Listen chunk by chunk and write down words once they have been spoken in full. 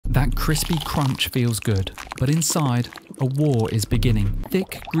That crispy crunch feels good, but inside, a war is beginning.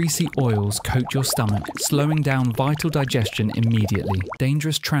 Thick, greasy oils coat your stomach, slowing down vital digestion immediately.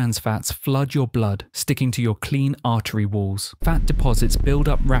 Dangerous trans fats flood your blood, sticking to your clean artery walls. Fat deposits build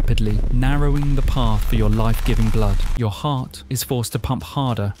up rapidly, narrowing the path for your life-giving blood. Your heart is forced to pump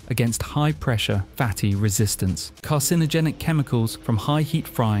harder against high-pressure, fatty resistance. Carcinogenic chemicals from high-heat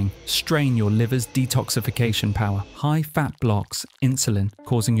frying strain your liver's detoxification power. High fat blocks insulin,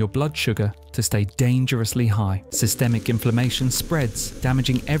 causing your blood sugar to stay dangerously high. Systemic inflammation spreads,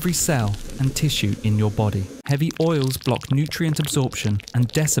 damaging every cell and tissue in your body. Heavy oils block nutrient absorption and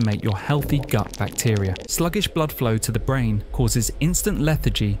decimate your healthy gut bacteria. Sluggish blood flow to the brain causes instant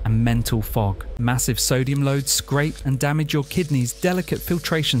lethargy and mental fog. Massive sodium loads scrape and damage your kidneys' delicate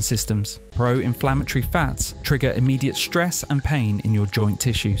filtration systems. Pro-inflammatory fats trigger immediate stress and pain in your joint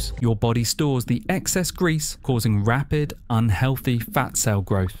tissues. Your body stores the excess grease, causing rapid, unhealthy fat cell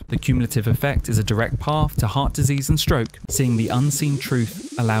growth. The cumulative effect is a direct path to heart disease and stroke. Seeing the unseen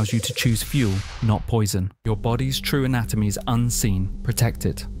truth allows you to choose fuel, not poison. Your body's true anatomy is unseen. Protect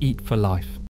it. Eat for life.